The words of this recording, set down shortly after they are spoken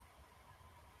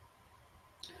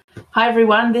Hi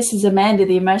everyone, this is Amanda,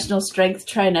 the Emotional Strength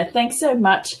Trainer. Thanks so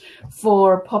much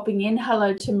for popping in.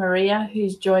 Hello to Maria,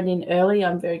 who's joined in early.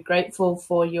 I'm very grateful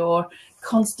for your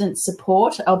constant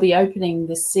support. I'll be opening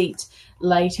the seat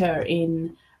later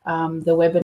in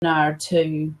the webinar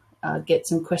to get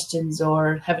some questions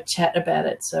or have a chat about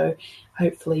it. So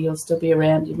hopefully you'll still be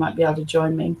around. You might be able to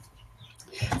join me.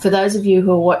 For those of you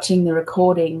who are watching the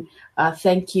recording,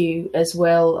 thank you as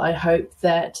well. I hope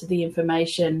that the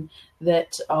information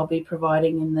that I'll be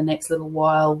providing in the next little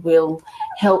while will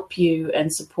help you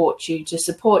and support you to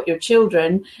support your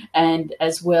children, and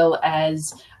as well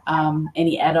as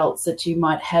any adults that you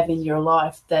might have in your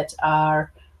life that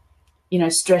are,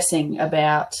 stressing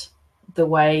about the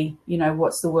way,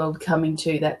 what's the world coming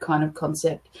to, that kind of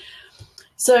concept.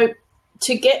 So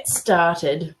to get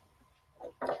started,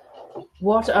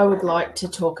 what I would like to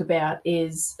talk about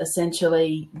is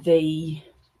essentially the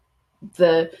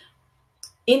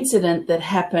incident that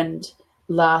happened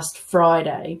last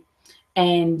Friday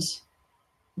and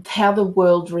how the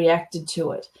world reacted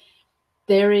to it.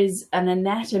 There is an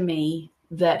anatomy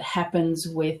that comes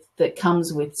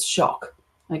with shock.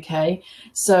 Okay,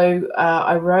 so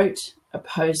I wrote a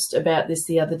post about this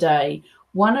the other day.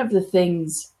 One of the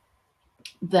things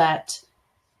that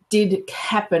did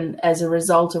happen as a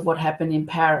result of what happened in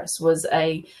Paris was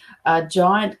a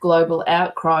giant global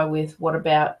outcry with what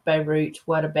about Beirut,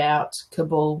 what about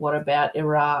Kabul, what about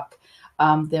Iraq.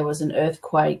 There was an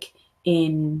earthquake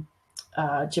in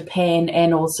Japan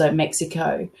and also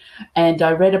Mexico. And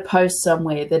I read a post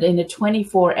somewhere that in a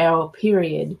 24-hour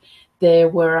period, there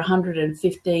were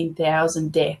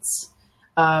 115,000 deaths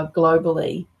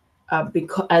globally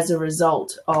as a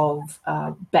result of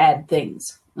bad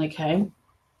things, okay?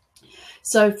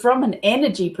 So from an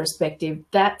energy perspective,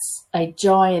 that's a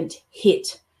giant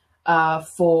hit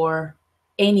for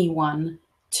anyone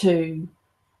to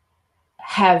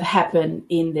have happen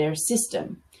in their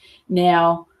system.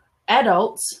 Now,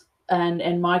 adults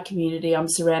and my community, I'm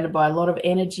surrounded by a lot of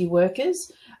energy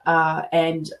workers,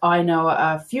 and I know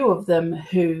a few of them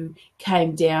who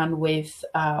came down with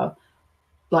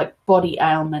like body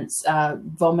ailments,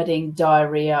 vomiting,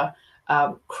 diarrhea,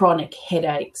 chronic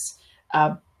headaches,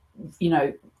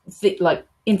 like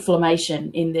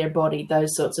inflammation in their body,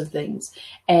 those sorts of things.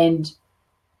 And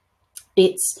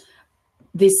it's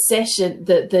this session,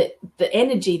 the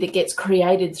energy that gets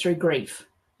created through grief.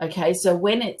 Okay, so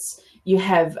when you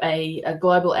have a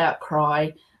global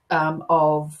outcry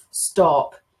of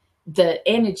stop, the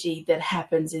energy that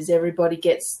happens is everybody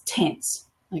gets tense.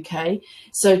 Okay,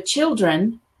 so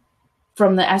children,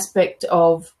 from the aspect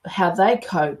of how they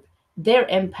cope, they're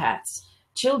empaths.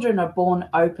 Children are born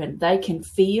open. They can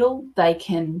feel, they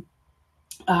can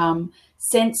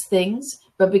sense things,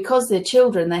 but because they're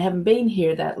children, they haven't been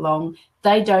here that long,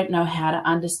 they don't know how to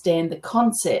understand the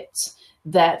concepts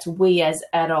that we as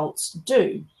adults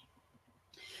do.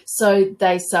 So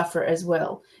they suffer as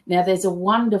well. Now, there's a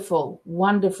wonderful,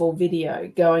 wonderful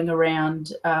video going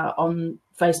around on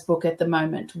Facebook at the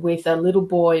moment with a little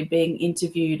boy being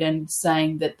interviewed and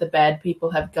saying that the bad people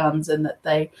have guns and that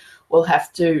they will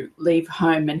have to leave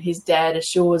home. And his dad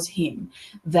assures him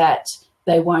that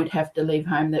they won't have to leave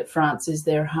home, that France is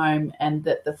their home, and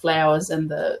that the flowers and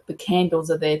the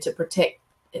candles are there to protect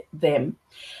them.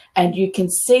 And you can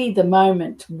see the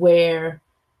moment where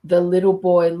the little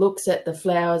boy looks at the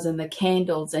flowers and the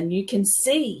candles, and you can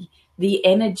see the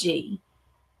energy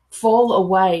fall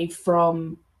away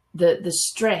from the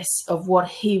stress of what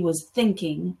he was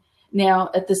thinking. Now,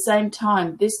 at the same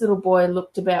time, this little boy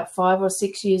looked about 5 or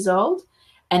 6 years old,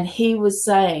 and he was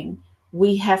saying,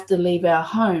 we have to leave our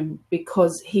home,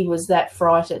 because he was that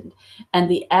frightened. And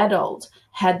the adult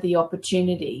had the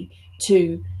opportunity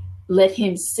to let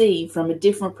him see from a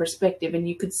different perspective. And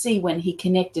you could see when he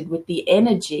connected with the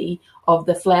energy of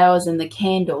the flowers and the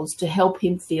candles to help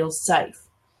him feel safe.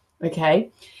 Okay,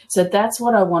 so that's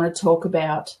what I want to talk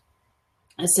about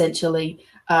essentially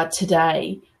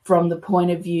today, from the point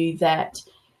of view that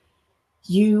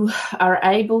you are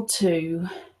able to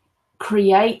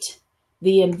create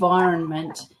the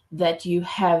environment that you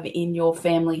have in your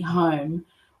family home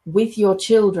with your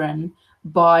children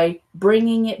by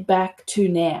bringing it back to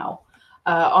now.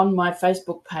 On my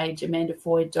Facebook page,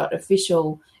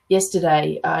 amandafoy.official,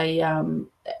 yesterday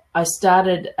I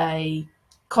started a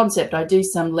concept. I do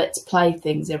some let's play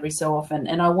things every so often,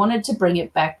 and I wanted to bring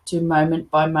it back to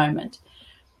moment by moment.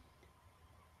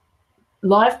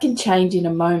 Life can change in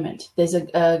a moment. There's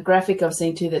a graphic I've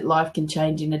seen too that life can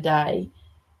change in a day,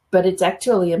 but it's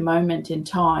actually a moment in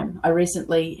time. I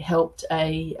recently helped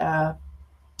a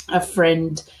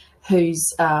friend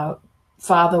whose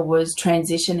father was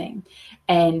transitioning,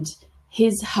 and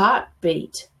his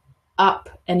heartbeat up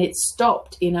and it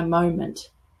stopped in a moment.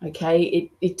 Okay,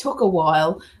 it took a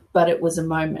while, but it was a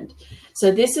moment.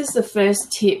 So this is the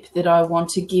first tip that I want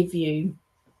to give you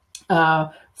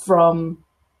from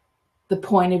the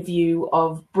point of view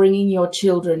of bringing your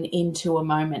children into a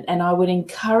moment. And I would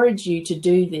encourage you to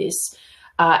do this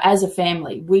as a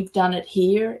family. We've done it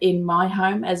here in my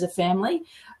home as a family.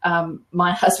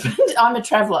 My husband, I'm a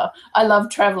traveler. I love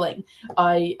traveling.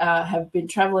 I have been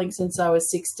traveling since I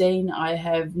was 16. I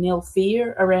have nil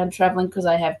fear around traveling because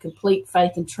I have complete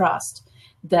faith and trust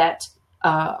that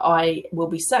I will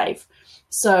be safe.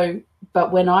 So,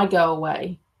 but when I go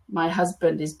away, my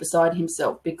husband is beside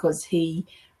himself because he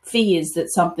fears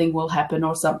that something will happen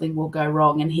or something will go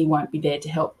wrong, and he won't be there to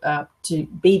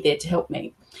help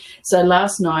me. So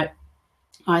last night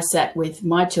I sat with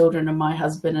my children and my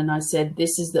husband and I said,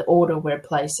 this is the order we're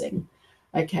placing.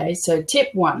 Okay, so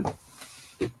tip 1,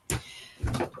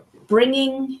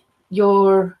 bringing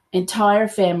your entire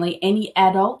family, any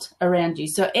adult around you,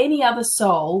 so any other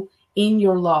soul in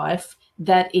your life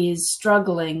that is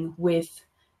struggling with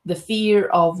the fear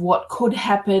of what could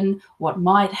happen, what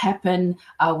might happen.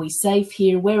 Are we safe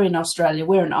here? We're in Australia.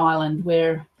 We're an island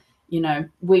where,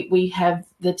 we have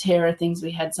the terror things. We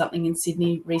had something in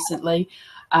Sydney recently.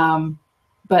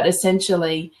 But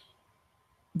essentially,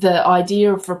 the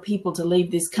idea for people to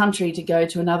leave this country to go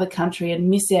to another country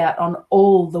and miss out on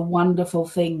all the wonderful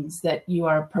things that you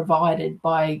are provided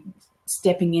by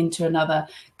stepping into another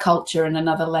culture and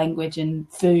another language and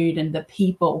food and the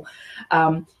people,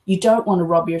 you don't want to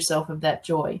rob yourself of that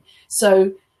joy.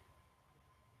 So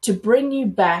to bring you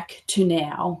back to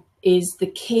now is the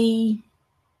key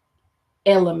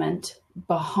element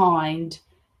behind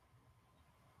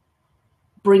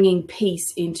bringing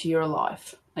peace into your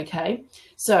life. Okay,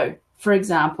 so for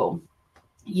example,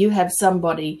 you have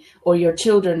somebody or your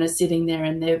children are sitting there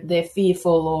and they're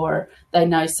fearful or they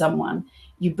know someone.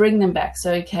 You bring them back.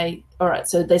 So, okay, all right.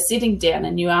 So they're sitting down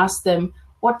and you ask them,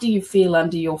 what do you feel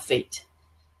under your feet?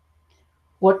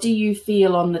 What do you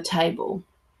feel on the table?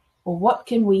 Or what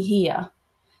can we hear?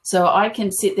 So I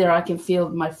can sit there, I can feel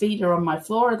my feet are on my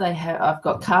floor. I've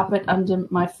got carpet under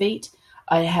my feet.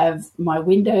 I have my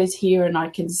windows here and I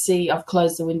can see, I've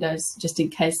closed the windows just in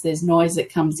case there's noise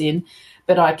that comes in,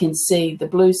 but I can see the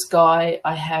blue sky.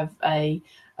 I have a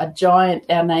giant,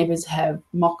 our neighbours have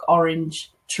mock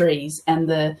orange trees and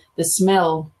the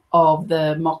smell of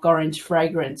the mock orange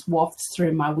fragrance wafts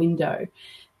through my window.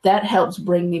 That helps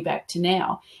bring me back to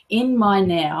now. In my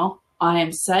now, I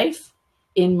am safe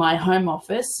in my home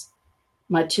office.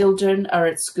 My children are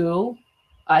at school.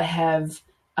 I have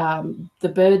the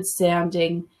birds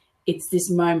sounding. It's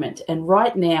this moment. And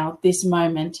right now, this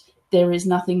moment, there is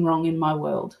nothing wrong in my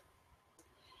world.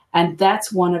 And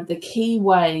that's one of the key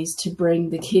ways to bring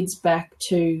the kids back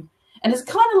to, and it's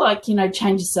kind of like,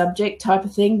 change the subject type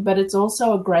of thing, but it's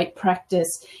also a great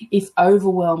practice if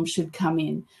overwhelm should come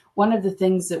in. One of the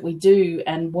things that we do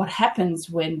and what happens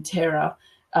when terror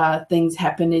things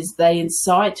happen is they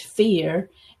incite fear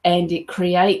and it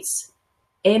creates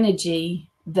energy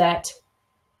that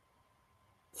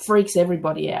freaks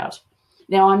everybody out.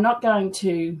 Now, I'm not going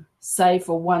to say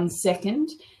for 1 second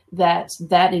that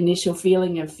initial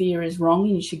feeling of fear is wrong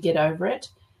and you should get over it.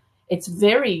 It's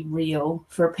very real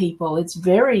for people. It's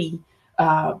very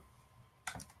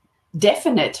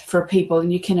definite for people.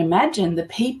 And you can imagine the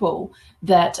people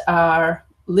that are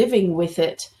living with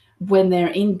it when they're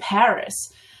in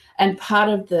Paris. And part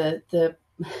of the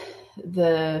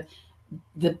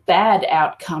bad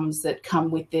outcomes that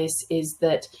come with this is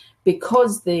that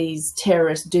because these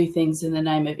terrorists do things in the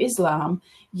name of Islam,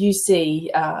 you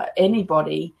see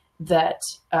anybody that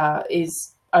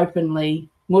is openly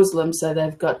Muslim, so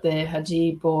they've got their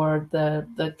hijab or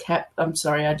the cap. I'm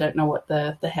sorry, I don't know what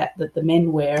the hat that the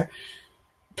men wear.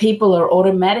 People are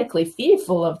automatically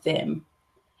fearful of them.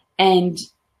 And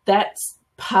that's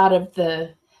part of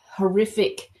the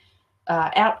horrific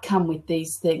outcome with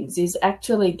these things is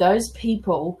actually those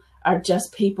people are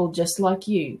just people just like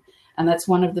you. And that's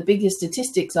one of the biggest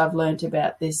statistics I've learned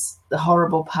about this, the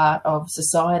horrible part of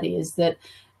society, is that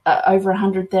over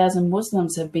 100,000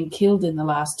 Muslims have been killed in the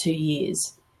last 2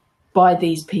 years by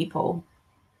these people.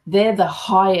 They're the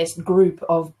highest group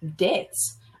of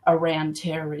deaths around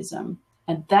terrorism,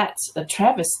 and that's a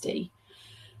travesty.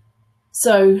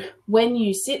 So when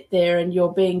you sit there and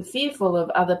you're being fearful of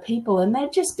other people and they're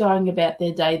just going about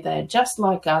their day, they're just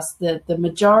like us, the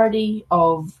majority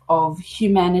of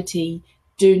humanity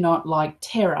do not like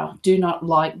terror, do not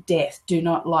like death, do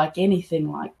not like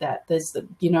anything like that. There's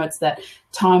it's that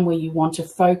time where you want to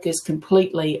focus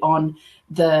completely on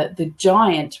the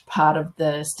giant part of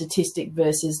the statistic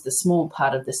versus the small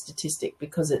part of the statistic,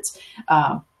 because it's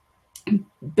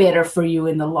better for you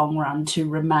in the long run to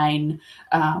remain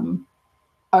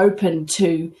open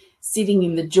to sitting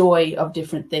in the joy of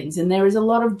different things. And there is a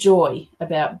lot of joy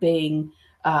about being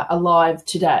alive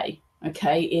today,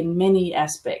 okay, in many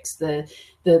aspects. The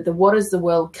what is the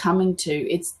world coming to?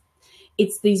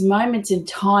 It's these moments in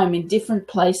time in different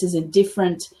places in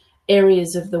different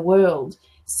areas of the world.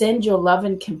 Send your love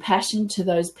and compassion to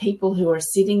those people who are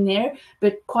sitting there.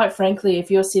 But quite frankly,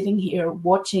 if you're sitting here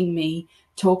watching me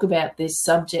talk about this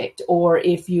subject, or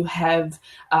if you have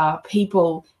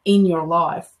people in your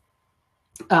life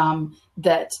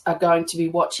that are going to be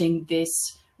watching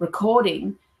this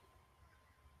recording,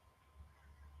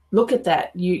 look at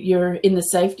that. You're in the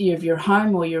safety of your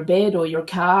home or your bed or your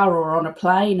car or on a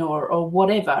plane or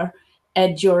whatever,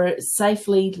 and you're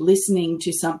safely listening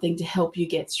to something to help you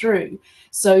get through.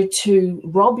 So to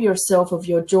rob yourself of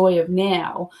your joy of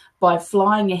now by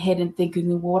flying ahead and thinking,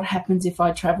 well, what happens if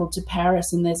I travel to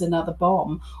Paris and there's another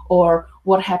bomb? Or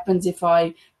what happens if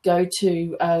I go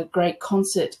to a great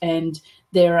concert and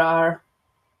there are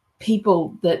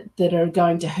people that are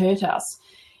going to hurt us?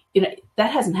 You know,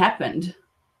 that hasn't happened.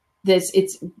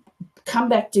 It's come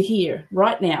back to here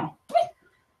right now,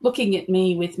 looking at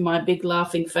me with my big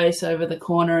laughing face over the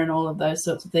corner and all of those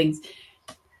sorts of things.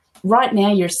 Right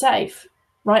now you're safe.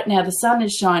 Right now the sun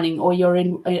is shining, or you're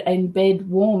in bed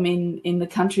warm in the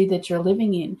country that you're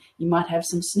living in. You might have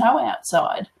some snow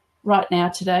outside. Right now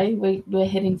today we're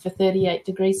heading for 38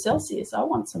 degrees Celsius. I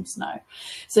want some snow.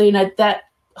 So, you know, that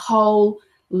whole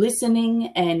listening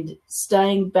and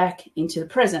staying back into the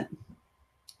present.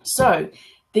 So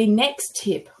the next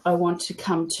tip I want to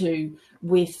come to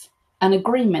with an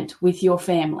agreement with your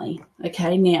family.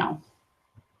 Okay, now,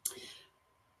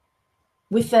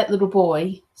 with that little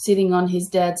boy sitting on his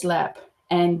dad's lap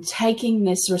and taking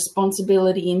this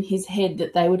responsibility in his head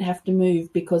that they would have to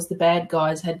move because the bad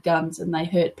guys had guns and they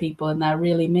hurt people and they're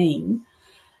really mean,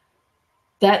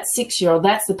 that 6-year-old,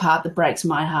 that's the part that breaks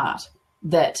my heart,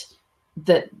 that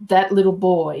little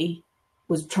boy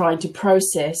was trying to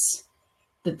process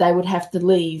that they would have to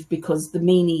leave because the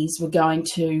meanies were going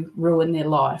to ruin their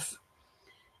life.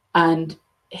 And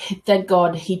thank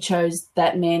God he chose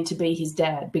that man to be his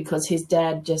dad, because his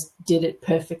dad just did it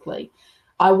perfectly.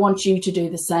 I want you to do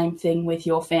the same thing with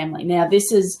your family. Now,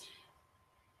 this is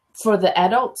for the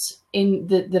adults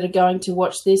that are going to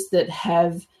watch this that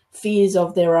have fears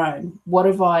of their own. What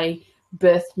have I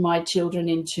birthed my children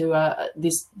into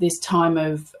this time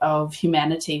of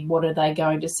humanity? What are they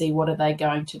going to see? What are they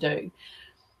going to do?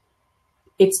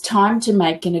 It's time to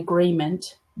make an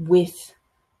agreement with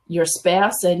your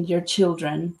spouse and your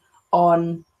children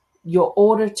on your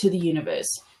order to the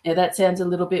universe. Now, that sounds a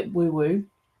little bit woo-woo,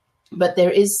 but there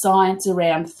is science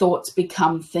around thoughts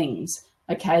become things.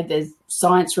 Okay, there's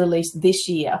science released this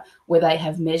year where they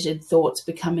have measured thoughts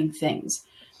becoming things.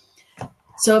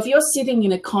 So if you're sitting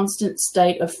in a constant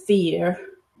state of fear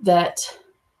that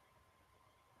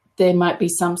there might be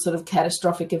some sort of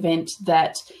catastrophic event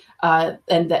that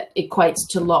and that equates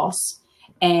to loss,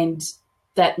 and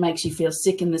that makes you feel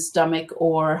sick in the stomach,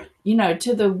 or, you know,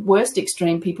 to the worst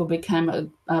extreme, people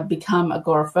become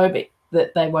agoraphobic,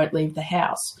 that they won't leave the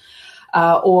house,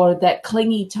 or that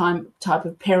clingy type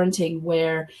of parenting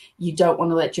where you don't want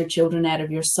to let your children out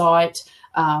of your sight,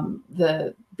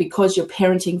 because you're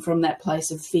parenting from that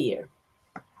place of fear.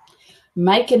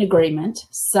 Make an agreement,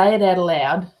 say it out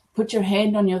loud. Put your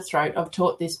hand on your throat. I've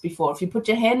taught this before. If you put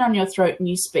your hand on your throat and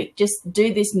you speak, just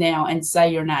do this now and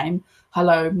say your name.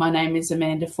 Hello, my name is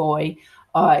Amanda Foy.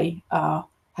 I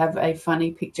have a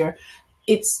funny picture.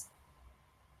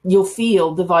 You'll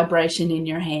feel the vibration in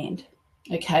your hand.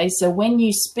 Okay, so when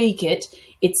you speak it,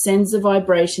 it sends the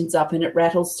vibrations up and it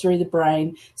rattles through the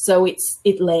brain, so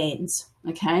it lands.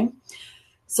 Okay,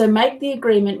 so make the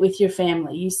agreement with your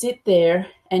family. You sit there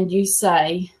and you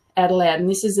say out loud, and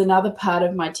this is another part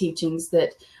of my teachings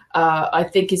that I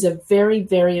think is a very,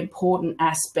 very important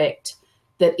aspect,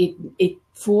 that it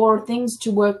for things to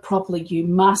work properly, you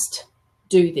must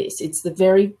do this. It's the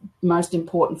very most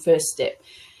important first step.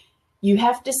 You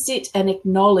have to sit and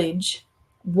acknowledge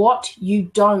what you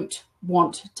don't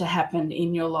want to happen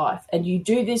in your life, and you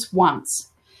do this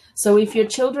once. So if your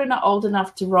children are old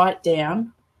enough to write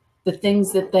down the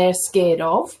things that they're scared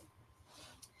of,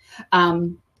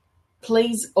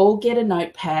 please all get a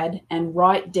notepad and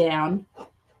write down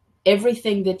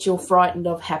everything that you're frightened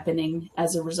of happening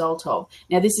as a result of.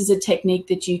 Now, this is a technique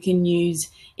that you can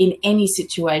use in any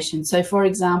situation. So, for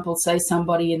example, say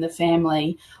somebody in the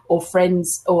family or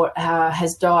friends or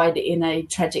has died in a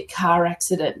tragic car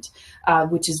accident,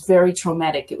 which is very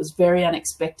traumatic. It was very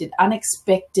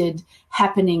unexpected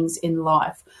happenings in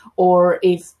life. Or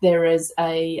if there is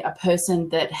a person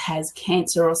that has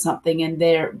cancer or something and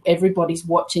everybody's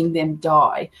watching them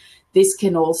die, this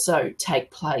can also take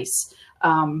place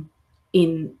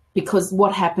because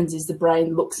what happens is the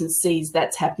brain looks and sees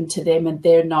that's happened to them and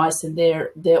they're nice and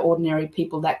they're ordinary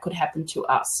people. That could happen to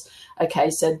us. Okay,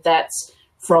 so that's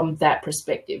from that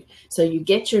perspective. So you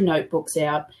get your notebooks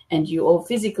out and you all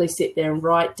physically sit there and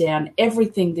write down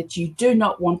everything that you do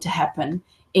not want to happen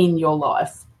in your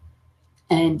life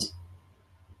and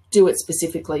do it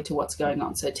specifically to what's going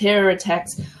on. So terror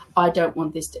attacks, I don't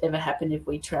want this to ever happen if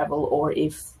we travel or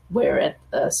if we're at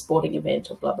a sporting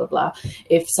event or blah, blah, blah.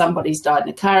 If somebody's died in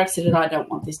a car accident, I don't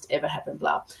want this to ever happen,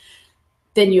 blah.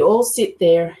 Then you all sit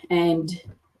there and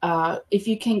if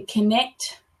you can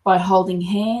connect by holding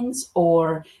hands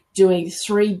or doing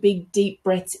 3 big deep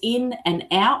breaths in and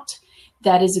out,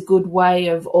 that is a good way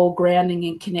of all grounding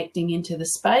and connecting into the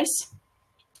space.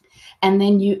 And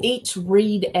then you each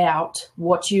read out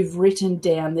what you've written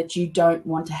down that you don't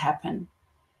want to happen.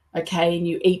 Okay,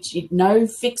 and no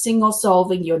fixing or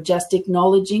solving, you're just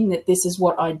acknowledging that this is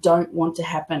what I don't want to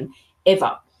happen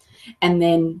ever. And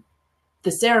then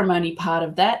the ceremony part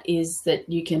of that is that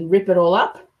you can rip it all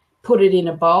up, put it in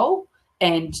a bowl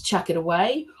and chuck it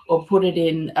away, or put it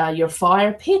in your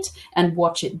fire pit and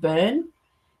watch it burn.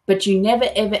 But you never,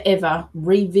 ever, ever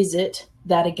revisit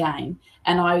that again.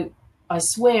 And I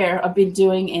swear I've been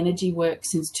doing energy work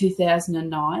since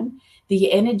 2009.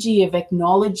 The energy of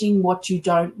acknowledging what you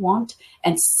don't want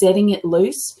and setting it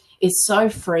loose is so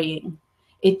freeing.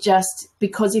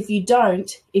 Because if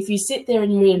you sit there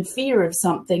and you're in fear of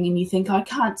something and you think, I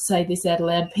can't say this out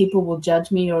loud, people will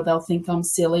judge me or they'll think I'm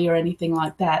silly or anything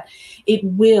like that, it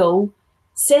will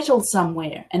settle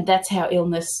somewhere. And that's how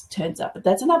illness turns up. But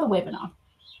that's another webinar.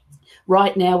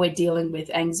 Right now we're dealing with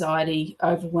anxiety,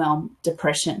 overwhelm,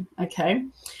 depression, okay?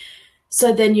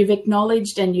 So then you've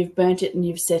acknowledged and you've burnt it and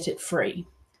you've set it free.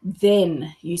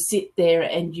 Then you sit there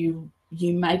and you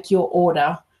make your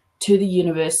order to the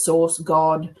universe, source,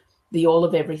 God, the all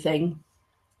of everything,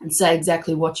 and say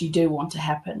exactly what you do want to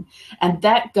happen. And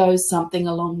that goes something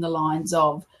along the lines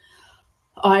of,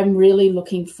 I'm really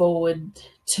looking forward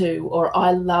to, or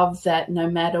I love that no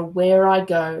matter where I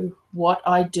go, what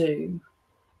I do,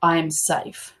 I am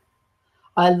safe.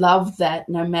 I love that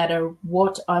no matter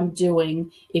what I'm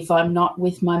doing, if I'm not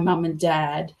with my mum and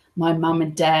dad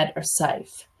are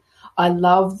safe. I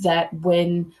love that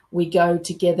when we go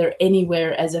together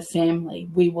anywhere as a family,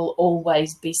 we will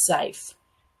always be safe.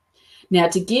 Now,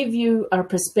 to give you a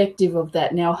perspective of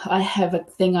that, now I have a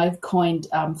thing I've coined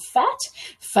FAT,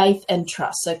 faith and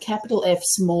trust. So capital F,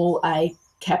 small a,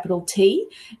 capital T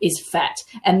is fat.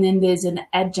 And then there's an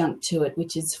adjunct to it,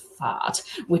 which is fart,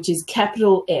 which is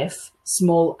capital F,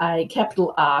 small a,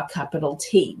 capital R, capital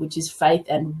T, which is faith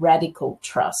and radical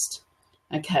trust.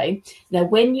 Okay. Now,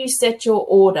 when you set your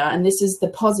order, and this is the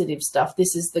positive stuff,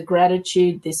 this is the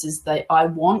gratitude, this is the I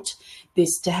want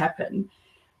this to happen,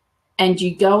 and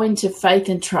you go into faith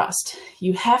and trust,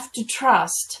 you have to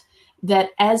trust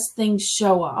that as things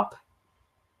show up,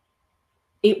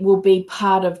 it will be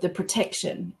part of the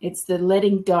protection. It's the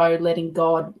letting go, letting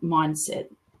God mindset.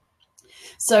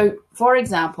 So, for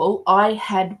example, I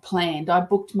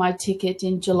booked my ticket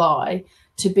in July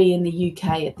to be in the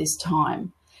UK at this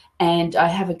time. And I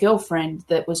have a girlfriend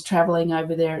that was traveling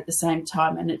over there at the same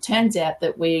time. And it turns out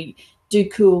that we do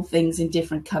cool things in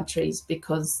different countries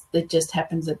because it just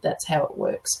happens that that's how it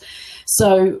works.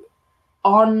 So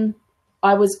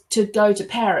I was to go to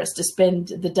Paris to spend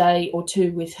the day or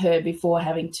two with her before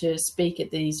having to speak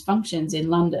at these functions in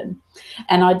London.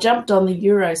 And I jumped on the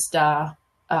Eurostar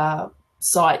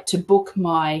site to book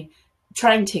my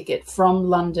train ticket from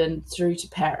London through to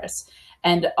Paris.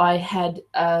 And I had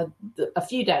a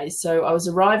few days. So I was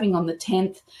arriving on the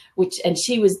 10th, and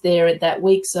she was there at that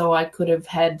week. So I could have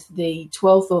had the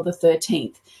 12th or the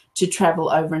 13th to travel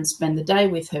over and spend the day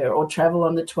with her, or travel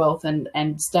on the 12th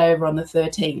and stay over on the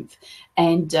 13th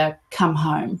and come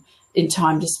home in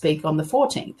time to speak on the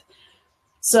 14th.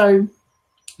 So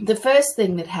the first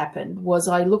thing that happened was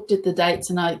I looked at the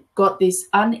dates and I got this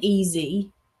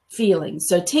uneasy feeling.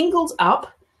 So tingles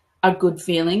up are good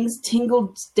feelings,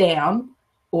 tingles down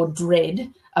or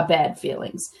dread are bad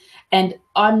feelings. And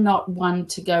I'm not one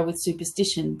to go with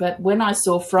superstition, but when I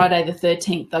saw Friday the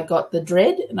 13th, I got the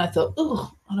dread and I thought,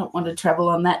 oh, I don't want to travel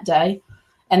on that day.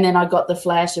 And then I got the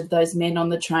flash of those men on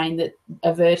the train that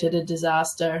averted a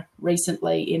disaster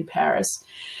recently in Paris.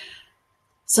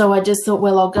 So I just thought,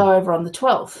 well, I'll go over on the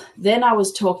 12th. Then I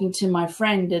was talking to my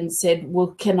friend and said, well,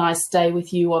 can I stay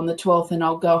with you on the 12th and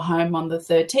I'll go home on the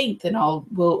 13th and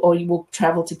we'll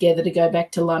travel together to go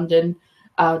back to London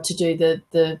to do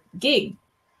the gig.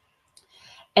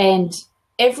 And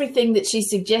everything that she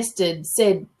suggested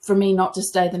said for me not to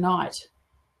stay the night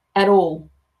at all.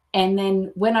 And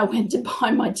then when I went to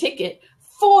buy my ticket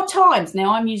 4 times,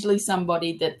 now I'm usually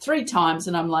somebody that 3 times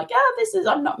and I'm like,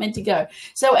 I'm not meant to go.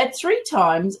 So at 3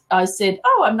 times I said,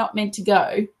 I'm not meant to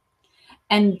go.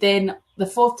 And then the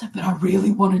 4th time, but I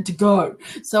really wanted to go.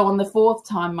 So on the 4th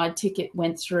time, my ticket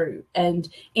went through. And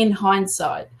in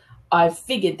hindsight, I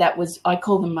figured I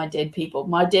call them my dead people.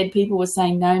 My dead people were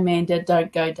saying, no, Amanda,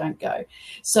 don't go.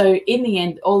 So in the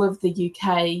end, all of the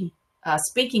UK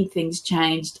speaking things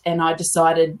changed and I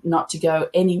decided not to go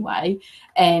anyway.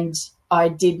 And I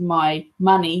did my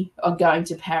money on going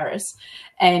to Paris.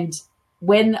 And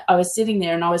when I was sitting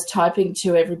there and I was typing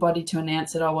to everybody to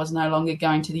announce that I was no longer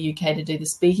going to the UK to do the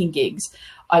speaking gigs,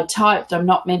 I typed, I'm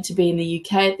not meant to be in the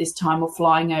UK at this time or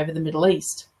flying over the Middle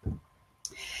East.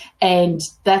 And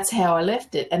that's how I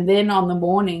left it. And then on the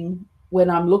morning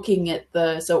when I'm looking at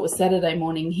so it was Saturday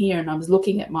morning here and I was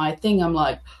looking at my thing, I'm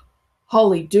like,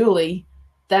 holy dooly,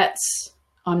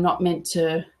 I'm not meant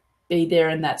to be there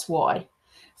and that's why.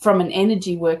 From an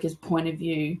energy worker's point of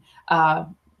view,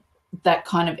 that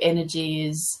kind of energy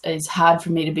is hard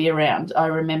for me to be around. I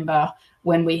remember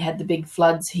when we had the big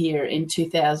floods here in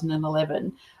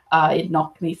 2011, it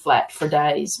knocked me flat for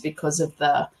days because of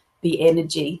the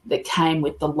energy that came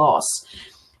with the loss.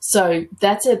 So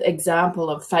that's an example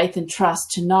of faith and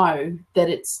trust to know that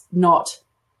it's not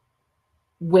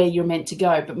where you're meant to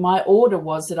go. But my order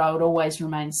was that I would always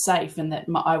remain safe and that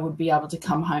I would be able to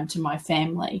come home to my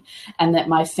family and that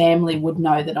my family would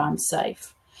know that I'm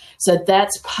safe. So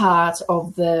that's part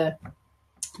of the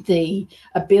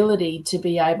ability to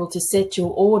be able to set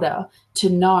your order to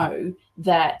know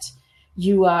that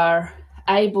you are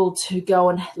able to go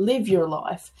and live your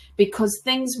life, because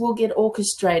things will get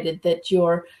orchestrated that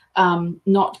you're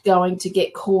not going to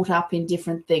get caught up in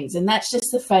different things. And that's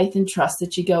just the faith and trust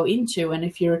that you go into. And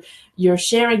if you're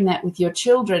sharing that with your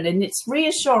children, and it's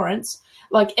reassurance,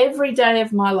 like every day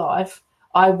of my life,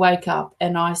 I wake up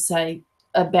and I say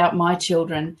about my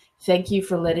children, thank you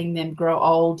for letting them grow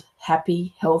old,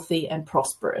 happy, healthy, and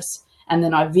prosperous. And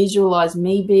then I visualize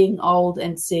me being old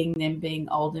and seeing them being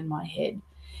old in my head.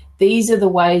 These are the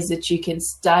ways that you can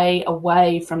stay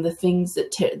away from the things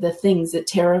that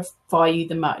terrify you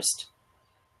the most.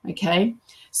 Okay,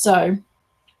 so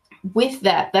with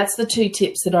that's the 2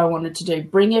 tips that I wanted to do.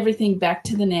 Bring everything back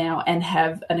to the now and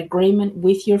have an agreement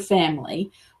with your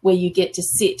family where you get to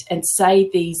sit and say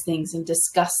these things and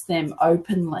discuss them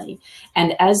openly.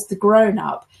 And as the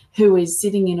grown-up who is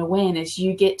sitting in awareness,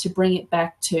 you get to bring it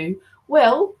back to,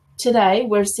 well, today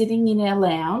we're sitting in our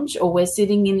lounge or we're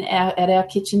sitting at our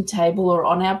kitchen table or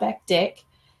on our back deck.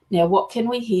 Now, what can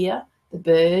we hear? The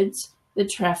birds, the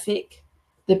traffic,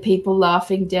 the people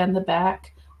laughing down the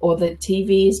back, or the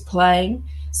TV is playing.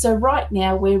 So right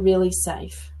now we're really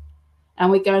safe. And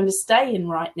we're going to stay in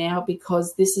right now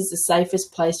because this is the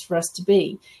safest place for us to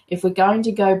be. If we're going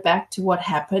to go back to what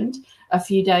happened a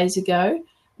few days ago,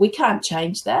 we can't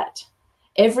change that.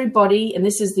 Everybody, and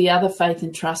this is the other faith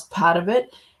and trust part of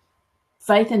it,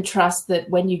 faith and trust that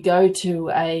when you go to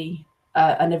an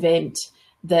event,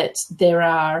 that there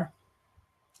are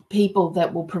people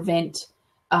that will prevent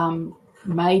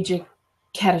major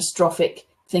catastrophic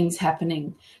things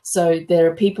happening. So there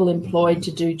are people employed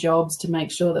to do jobs to make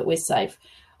sure that we're safe.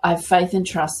 I have faith and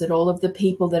trust that all of the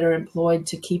people that are employed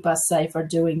to keep us safe are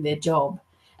doing their job.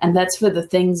 And that's for the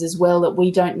things as well that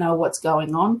we don't know what's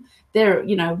going on.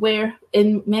 We're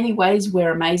in many ways,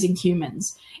 we're amazing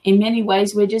humans. In many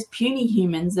ways, we're just puny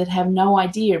humans that have no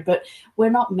idea, but we're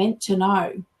not meant to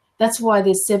know. That's why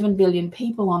there's 7 billion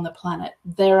people on the planet.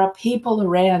 There are people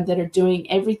around that are doing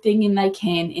everything they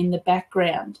can in the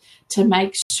background to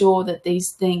make sure that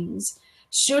these things,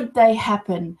 should they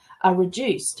happen, are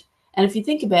reduced. And if you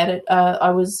think about it,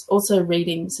 I was also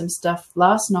reading some stuff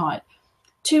last night.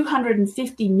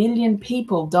 250 million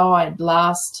people died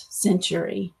last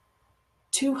century.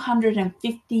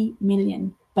 250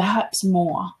 million, perhaps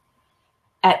more,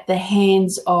 at the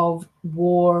hands of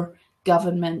war,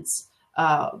 governments,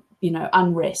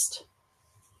 unrest.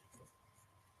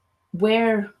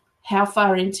 How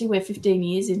far into? We're 15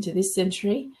 years into this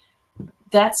century.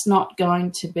 That's not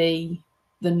going to be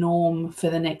the norm for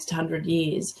the next 100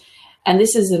 years. And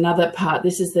this is another part.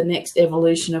 This is the next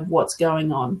evolution of what's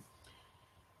going on.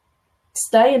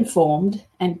 stay informed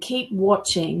and keep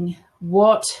watching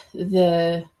what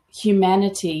the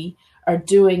humanity are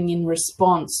doing in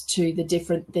response to the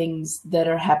different things that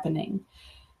are happening.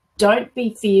 Don't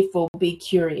be fearful, be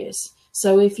curious.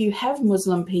 So if you have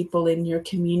Muslim people in your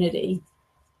community,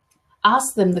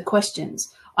 ask them the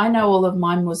questions. I know all of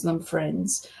my Muslim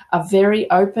friends are very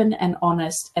open and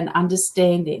honest and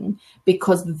understanding,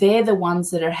 because they're the ones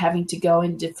that are having to go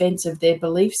in defense of their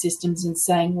belief systems and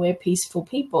saying we're peaceful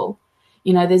people.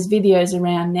 You know, there's videos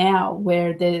around now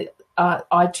where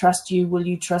I trust you, will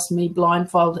you trust me,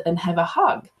 blindfold and have a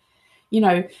hug. You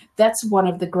know, that's one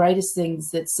of the greatest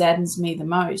things that saddens me the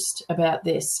most about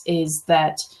this, is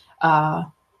that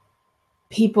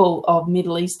people of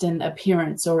Middle Eastern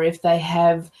appearance, or if they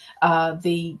have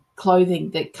the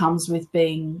clothing that comes with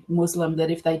being Muslim,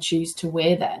 that if they choose to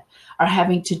wear that, are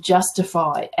having to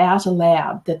justify out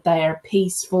aloud that they are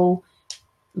peaceful,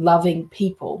 loving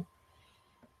people.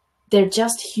 They're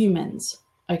just humans,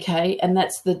 okay? And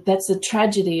that's the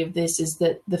tragedy of this, is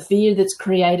that the fear that's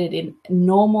created in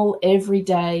normal,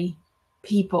 everyday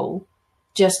people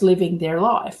just living their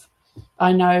life.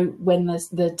 I know when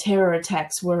the terror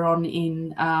attacks were on in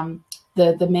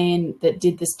the man that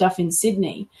did the stuff in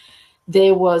Sydney,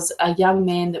 there was a young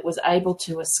man that was able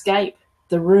to escape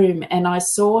the room, and I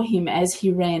saw him as he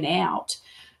ran out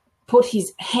put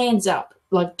his hands up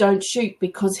like, don't shoot,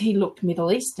 because he looked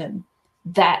Middle Eastern.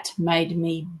 That made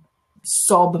me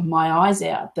sob my eyes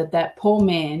out, that poor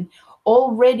man,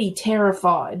 already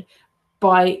terrified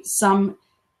by some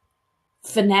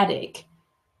fanatic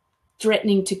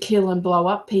threatening to kill and blow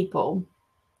up people,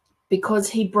 because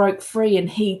he broke free, and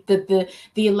the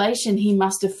elation he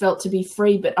must have felt to be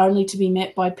free, but only to be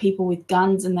met by people with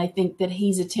guns, and they think that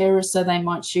he's a terrorist so they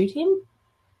might shoot him.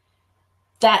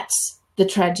 That's the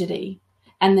tragedy.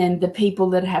 And then the people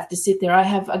that have to sit there. I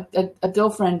have a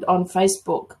girlfriend on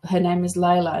Facebook. Her name is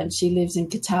Layla, and she lives in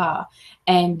Qatar.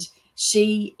 And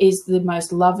she is the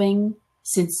most loving,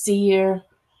 sincere.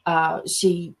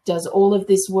 She does all of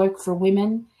this work for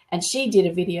women. And she did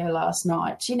a video last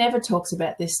night. She never talks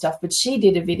about this stuff, but she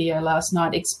did a video last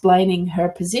night explaining her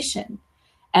position.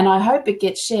 And I hope it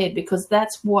gets shared, because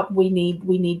that's what we need.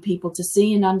 We need people to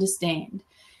see and understand.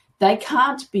 They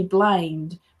can't be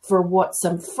blamed for what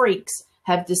some freaks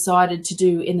have decided to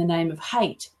do in the name of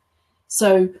hate.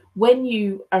 So when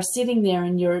you are sitting there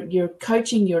and you're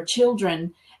coaching your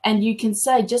children, and you can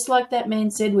say, just like that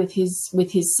man said with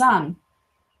his son,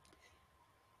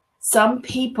 some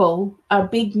people are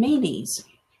big meanies,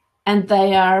 and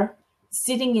they are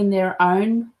sitting in their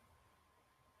own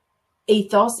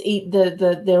ethos,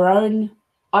 their own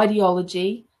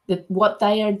ideology, that what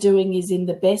they are doing is in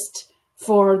the best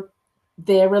for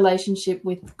their relationship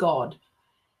with God.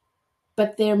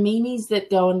 But they're meanies that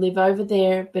go and live over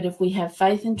there. But if we have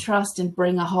faith and trust and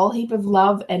bring a whole heap of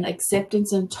love and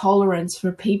acceptance and tolerance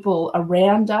for people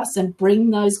around us, and bring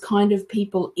those kind of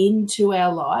people into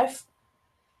our life,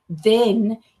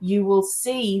 then you will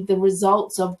see the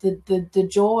results of the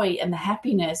joy and the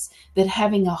happiness that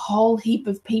having a whole heap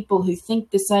of people who think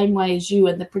the same way as you,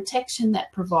 and the protection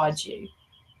that provides you.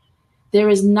 There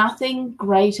is nothing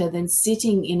greater than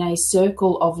sitting in a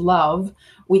circle of love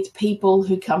with people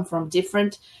who come from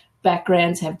different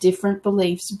backgrounds, have different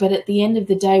beliefs, but at the end of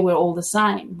the day, we're all the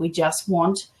same. We just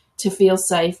want to feel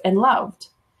safe and loved.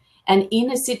 And in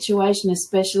a situation,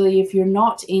 especially if you're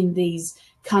not in these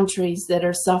countries that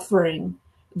are suffering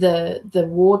the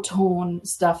war-torn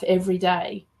stuff every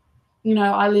day. You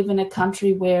know, I live in a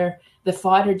country where the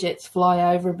fighter jets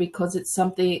fly over because it's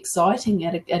something exciting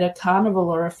at a carnival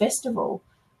or a festival.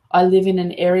 I live in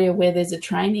an area where there's a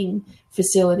training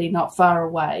facility not far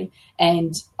away,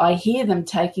 and I hear them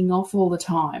taking off all the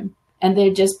time, and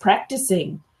they're just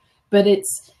practicing. But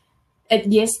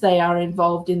yes, they are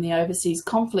involved in the overseas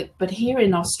conflict, but here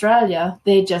in Australia,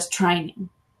 they're just training.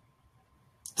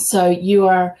 So you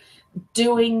are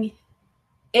doing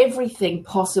everything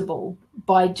possible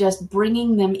by just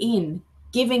bringing them in,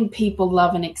 giving people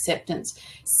love and acceptance,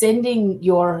 sending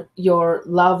your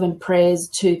love and prayers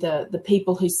to the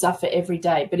people who suffer every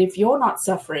day. But if you're not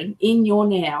suffering in your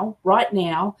now, right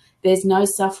now, there's no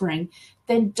suffering,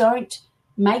 then don't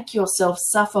make yourself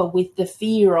suffer with the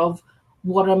fear of,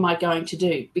 what am I going to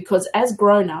do? Because as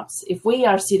grown-ups, if we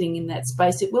are sitting in that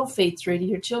space, it will feed through to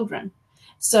your children.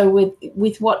 So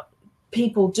with what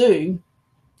people do,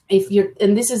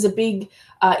 and this is a big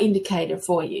indicator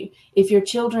for you, if your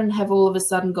children have all of a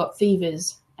sudden got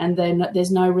fevers and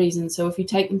there's no reason, so if you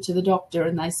take them to the doctor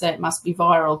and they say it must be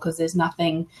viral because there's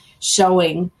nothing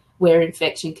showing where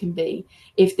infection can be,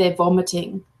 if they're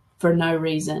vomiting for no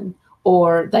reason,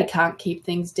 or they can't keep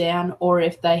things down, or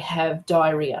if they have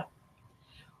diarrhea,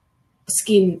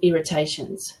 skin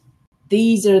irritations.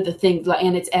 These are the things,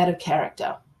 and it's out of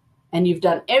character, and you've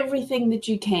done everything that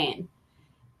you can.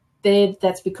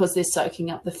 That's because they're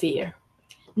soaking up the fear.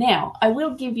 Now, I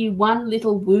will give you one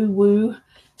little woo-woo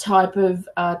type of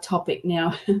topic.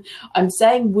 Now, I'm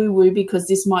saying woo-woo because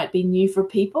this might be new for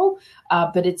people,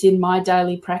 but it's in my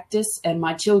daily practice, and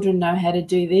my children know how to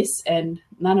do this, and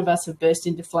none of us have burst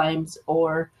into flames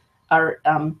or are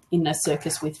in a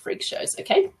circus with freak shows,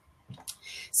 okay?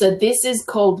 So this is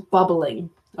called bubbling,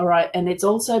 all right? And it's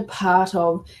also part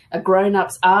of a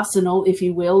grown-up's arsenal, if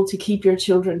you will, to keep your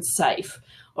children safe,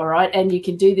 all right? And you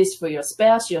can do this for your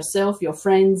spouse, yourself, your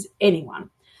friends, anyone.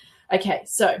 Okay,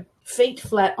 so feet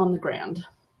flat on the ground.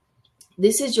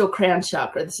 This is your crown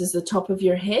chakra. This is the top of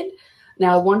your head.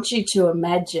 Now, I want you to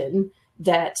imagine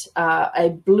that a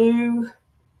blue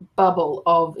bubble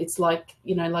of, it's like,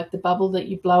 like the bubble that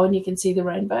you blow and you can see the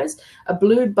rainbows. A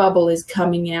blue bubble is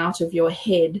coming out of your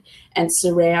head and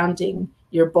surrounding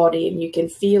your body, and you can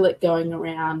feel it going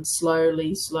around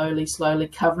slowly, slowly, slowly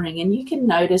covering, and you can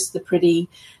notice the pretty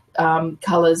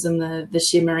colors and the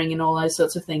shimmering and all those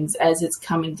sorts of things as it's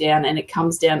coming down, and it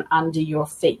comes down under your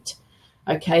feet.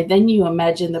 Okay, then you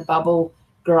imagine the bubble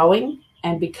growing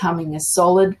and becoming a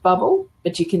solid bubble,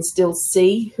 but you can still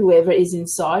see whoever is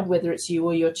inside, whether it's you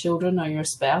or your children or your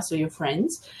spouse or your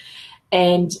friends.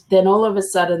 And then all of a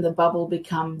sudden the bubble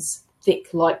becomes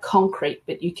thick like concrete,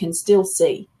 but you can still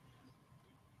see.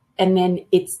 And then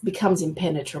it becomes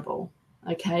impenetrable.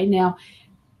 Okay, now,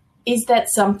 is that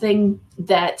something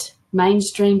that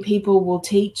mainstream people will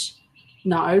teach?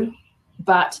 No,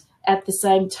 but at the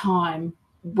same time,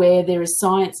 where there is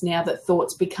science now that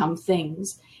thoughts become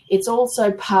things, it's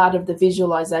also part of the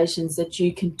visualizations that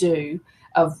you can do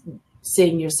of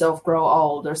seeing yourself grow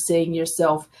old, or seeing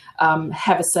yourself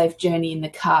have a safe journey in the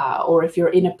car, or if you're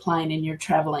in a plane and you're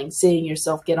traveling, seeing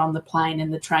yourself get on the plane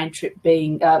and the train trip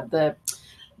being the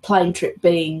plane trip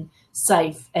being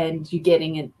safe and you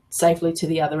getting it safely to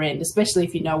the other end. Especially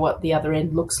if you know what the other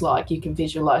end looks like, you can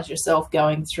visualize yourself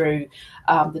going through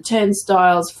the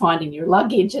turnstiles, finding your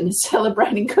luggage and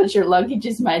celebrating because your luggage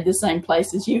is made the same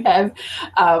place as you have,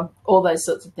 all those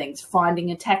sorts of things.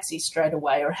 Finding a taxi straight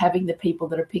away, or having the people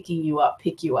that are picking you up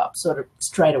pick you up sort of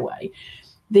straight away.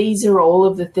 These are all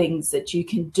of the things that you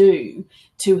can do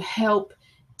to help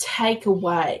take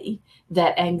away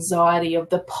that anxiety of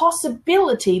the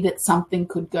possibility that something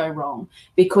could go wrong.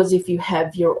 Because if you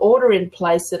have your order in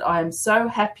place that I am so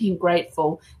happy and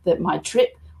grateful that my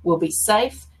trip will be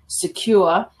safe,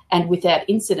 secure, and without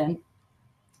incident,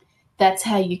 that's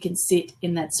how you can sit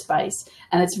in that space.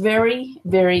 And it's very,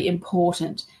 very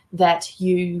important that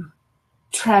you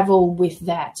travel with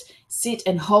that. Sit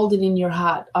and hold it in your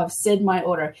heart. I've said my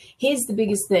order. Here's the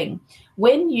biggest thing.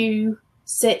 When you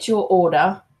set your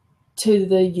order to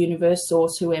the universe,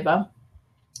 source, whoever,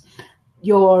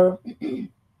 you're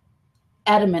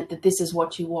adamant that this is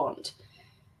what you want.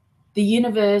 The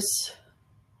universe,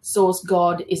 source,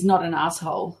 God is not an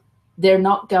asshole. They're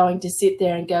not going to sit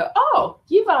there and go, oh,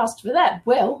 you've asked for that.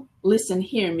 Well, listen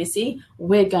here, Missy,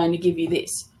 we're going to give you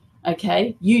this.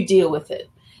 Okay, you deal with it.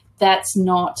 That's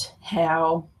not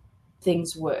how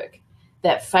things work.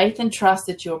 That faith and trust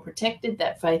that you're protected,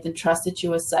 that faith and trust that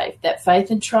you are safe, that faith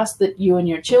and trust that you and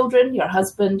your children, your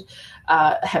husband,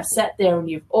 have sat there and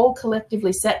you've all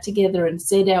collectively sat together and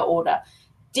said our order.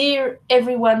 Dear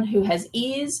everyone who has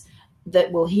ears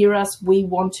that will hear us, we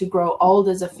want to grow old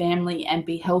as a family and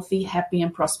be healthy, happy,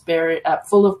 and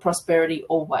full of prosperity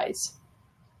always.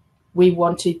 We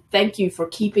want to thank you for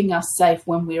keeping us safe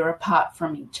when we're apart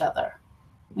from each other.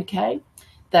 Okay?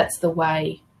 That's the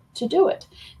way to do it.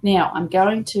 Now, I'm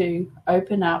going to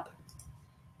open up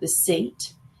the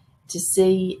seat to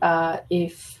see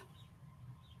if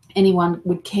anyone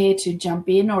would care to jump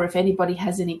in, or if anybody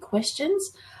has any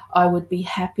questions, I would be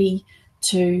happy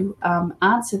to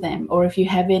answer them. Or if you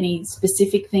have any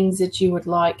specific things that you would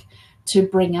like to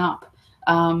bring up,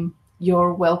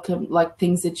 you're welcome, like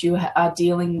things that you are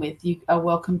dealing with, you are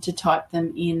welcome to type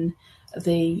them in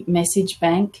the message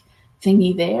bank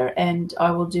thingy there, and I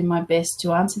will do my best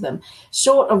to answer them.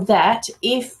 Short of that,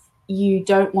 if you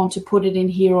don't want to put it in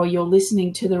here or you're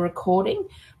listening to the recording,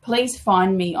 please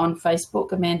find me on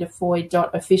Facebook,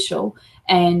 amandafoy.official,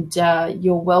 and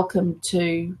you're welcome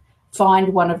to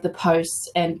find one of the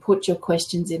posts and put your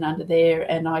questions in under there,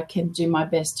 and I can do my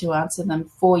best to answer them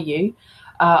for you.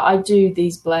 I do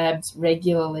these blabs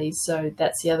regularly, so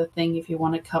that's the other thing if you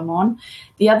want to come on.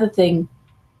 The other thing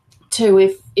too,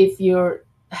 if you're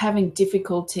having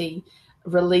difficulty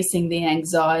releasing the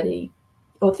anxiety,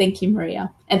 thank you,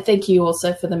 Maria, and thank you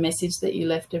also for the message that you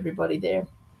left everybody there.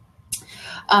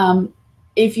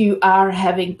 if you are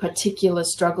having particular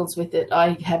struggles with it,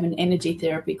 I have an energy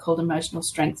therapy called emotional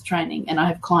strength training, and I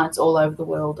have clients all over the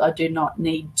world. I do not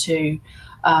need to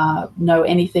know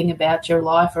anything about your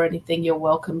life or anything. You're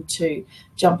welcome to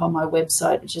jump on my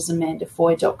website, which is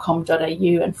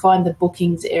amandafoy.com.au, and find the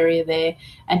bookings area there,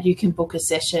 and you can book a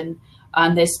session.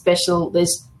 And there's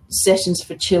sessions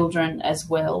for children as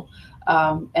well,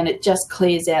 and it just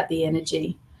clears out the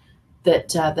energy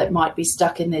that might be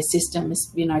stuck in their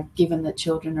systems, given that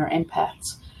children are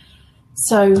empaths.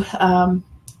 So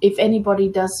if anybody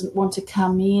doesn't want to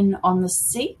come in on the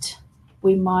seat,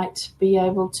 we might be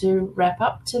able to wrap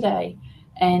up today.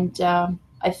 And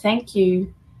I thank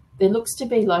you. There looks to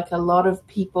be like a lot of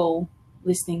people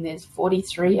listening. There's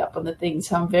 43 up on the thing,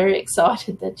 so I'm very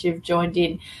excited that you've joined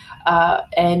in.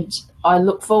 And I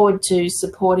look forward to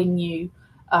supporting you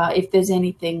if there's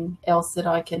anything else that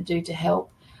I can do to help.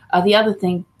 The other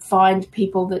thing, find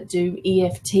people that do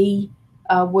EFT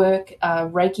work.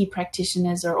 Reiki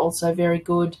practitioners are also very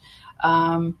good.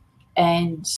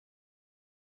 And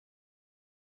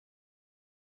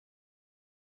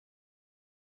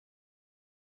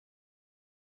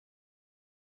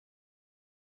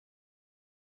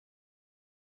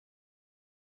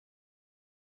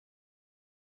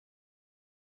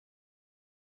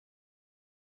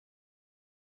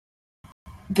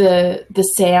the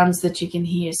sounds that you can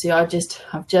hear. So I've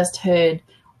just heard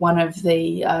one of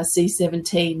the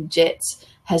C-17 jets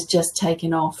has just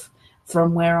taken off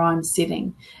from where I'm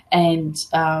sitting, and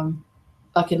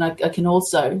I can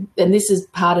also, and this is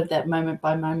part of that moment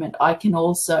by moment, I can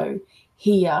also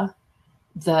hear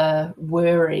the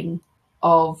whirring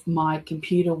of my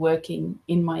computer working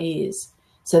in my ears.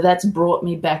 So that's brought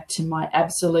me back to my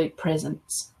absolute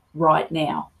presence right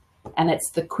now. And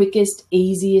it's the quickest,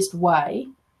 easiest way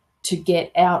to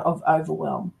get out of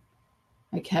overwhelm.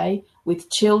 Okay?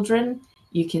 With children,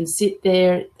 you can sit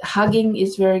there. Hugging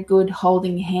is very good,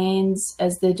 holding hands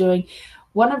as they're doing.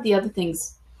 One of the other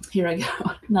things, here I go,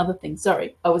 another thing,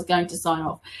 sorry, I was going to sign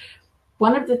off.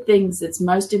 One of the things that's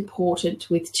most important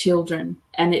with children,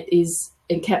 and it is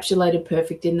encapsulated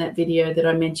perfect in that video that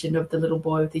I mentioned of the little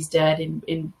boy with his dad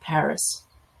in Paris,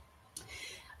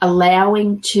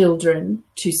 allowing children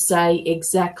to say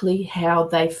exactly how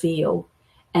they feel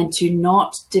and to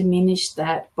not diminish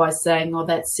that by saying, oh,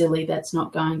 that's silly, that's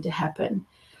not going to happen.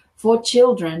 For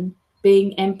children,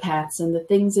 being empaths and the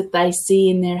things that they see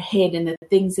in their head and the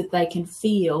things that they can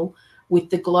feel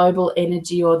with the global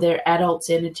energy or their adult's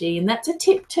energy. And that's a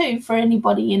tip too for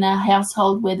anybody in a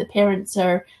household where the parents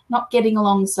are not getting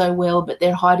along so well, but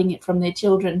they're hiding it from their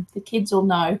children. The kids will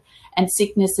know. And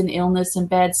sickness and illness and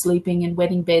bad sleeping and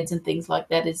wetting beds and things like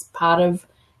that is part of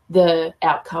the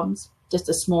outcomes. Just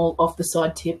a small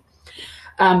off-the-side tip.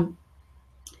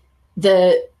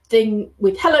 The thing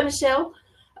with, hello, Michelle,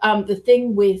 the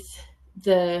thing with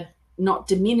the not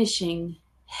diminishing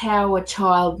how a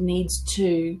child needs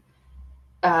to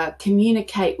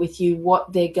communicate with you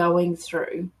what they're going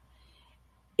through.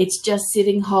 It's just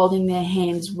sitting, holding their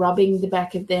hands, rubbing the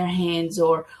back of their hands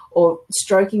or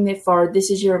stroking their forehead.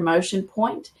 This is your emotion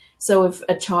point. So if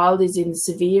a child is in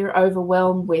severe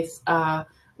overwhelm with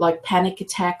like panic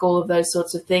attack, all of those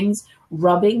sorts of things,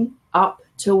 rubbing up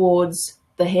towards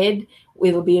the head,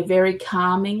 it'll be a very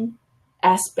calming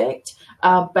aspect.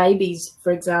 Babies,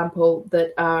 for example,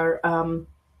 that are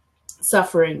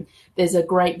suffering, there's a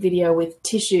great video with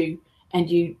tissue, and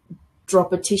you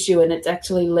drop a tissue and it's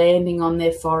actually landing on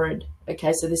their forehead.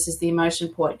 Okay, so this is the emotion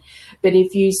point. But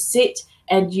if you sit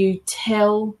and you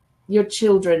tell your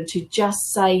children to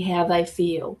just say how they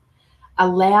feel,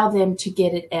 allow them to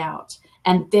get it out,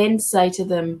 and then say to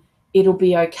them, it'll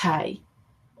be okay.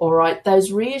 All right,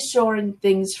 those reassuring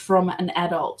things from an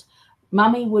adult.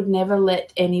 Mummy would never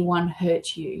let anyone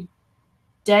hurt you.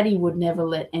 Daddy would never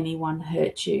let anyone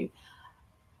hurt you.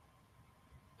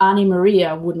 Auntie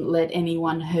Maria wouldn't let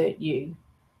anyone hurt you.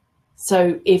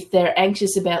 So if they're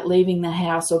anxious about leaving the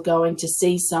house or going to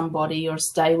see somebody or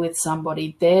stay with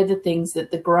somebody, they're the things that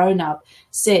the grown-up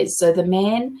says. So the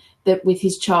man that with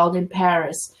his child in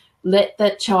Paris, let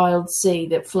that child see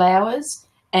that flowers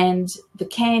and the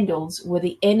candles were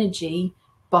the energy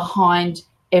behind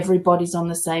everybody's on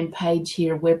the same page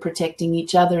here. We're protecting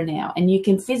each other now. And you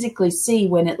can physically see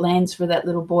when it lands for that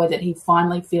little boy that he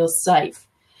finally feels safe.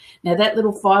 Now, that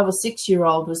little 5 or 6 year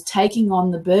old was taking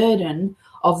on the burden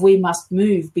of we must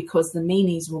move because the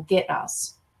meanies will get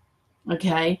us.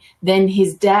 Okay. Then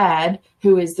his dad,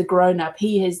 who is the grown up,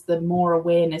 he has the more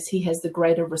awareness. He has the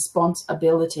greater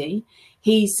responsibility.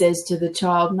 He says to the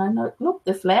child, no, look,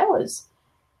 the flowers,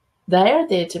 they are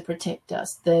there to protect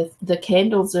us. The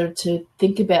candles are to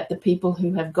think about the people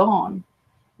who have gone.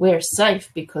 We're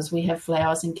safe because we have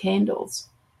flowers and candles.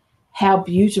 How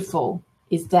beautiful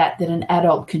is that an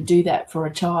adult can do that for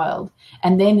a child?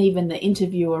 And then even the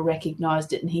interviewer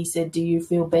recognized it, and he said, do you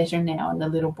feel better now? And the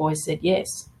little boy said,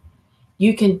 yes.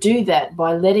 You can do that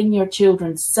by letting your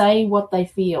children say what they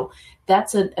feel.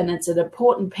 And it's an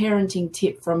important parenting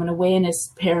tip from an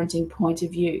awareness parenting point of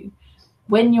view.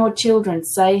 When your children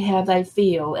say how they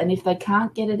feel, and if they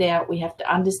can't get it out, we have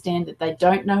to understand that they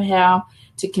don't know how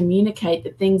to communicate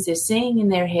the things they're seeing in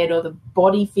their head or the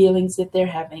body feelings that they're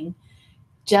having.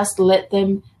 Just let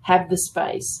them have the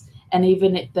space. And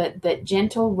even that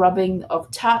gentle rubbing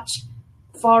of touch,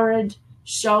 forehead,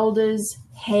 shoulders,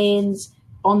 hands,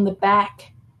 on the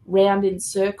back, round in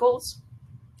circles,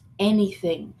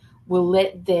 anything will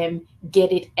let them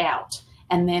get it out.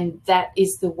 And then that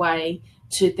is the way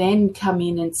to then come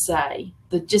in and say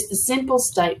just the simple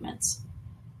statements.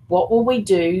 What will we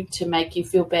do to make you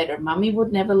feel better? Mummy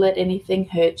would never let anything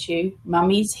hurt you.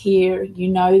 Mummy's here. You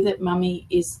know that Mummy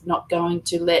is not going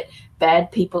to let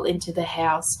bad people into the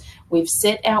house. We've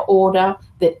set our order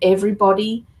that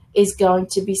everybody is going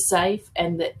to be safe,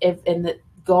 and that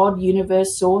God,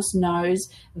 universe, source knows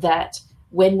that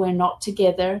when we're not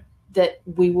together, that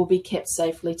we will be kept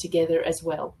safely together as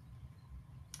well.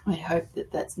 I hope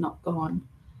that that's not gone.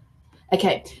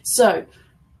 Okay, so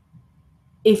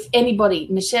if anybody,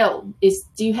 Michelle,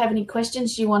 do you have any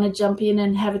questions? Do you want to jump in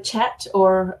and have a chat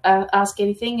or ask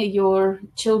anything? Are your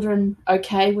children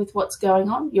okay with what's going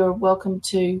on? You're welcome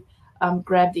to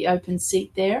grab the open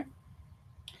seat there.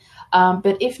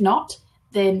 But if not,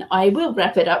 then I will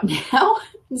wrap it up now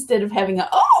instead of having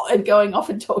and going off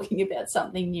and talking about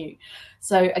something new.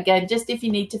 So again, just if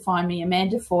you need to find me,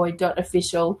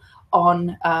 amandafoy.official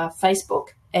on Facebook,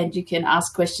 and you can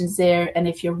ask questions there. And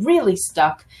if you're really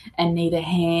stuck and need a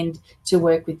hand to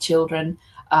work with children,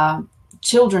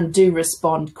 children do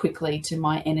respond quickly to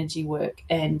my energy work.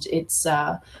 And it's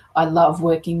I love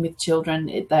working with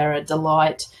children. They're a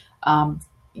delight.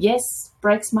 Yes,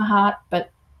 breaks my heart,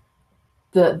 but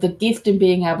the gift in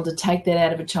being able to take that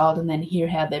out of a child and then hear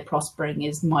how they're prospering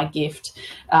is my gift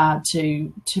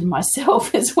to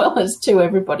myself as well as to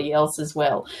everybody else as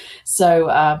well. So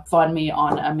find me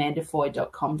on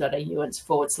amandafoy.com.au and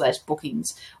 /bookings,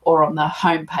 or on the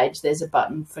homepage there's a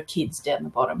button for kids down the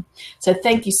bottom. So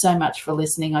thank you so much for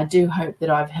listening. I do hope that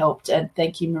I've helped, and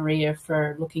thank you, Maria,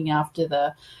 for looking after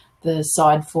the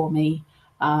side for me,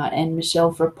 and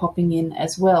Michelle for popping in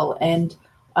as well. And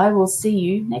I will see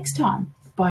you next time.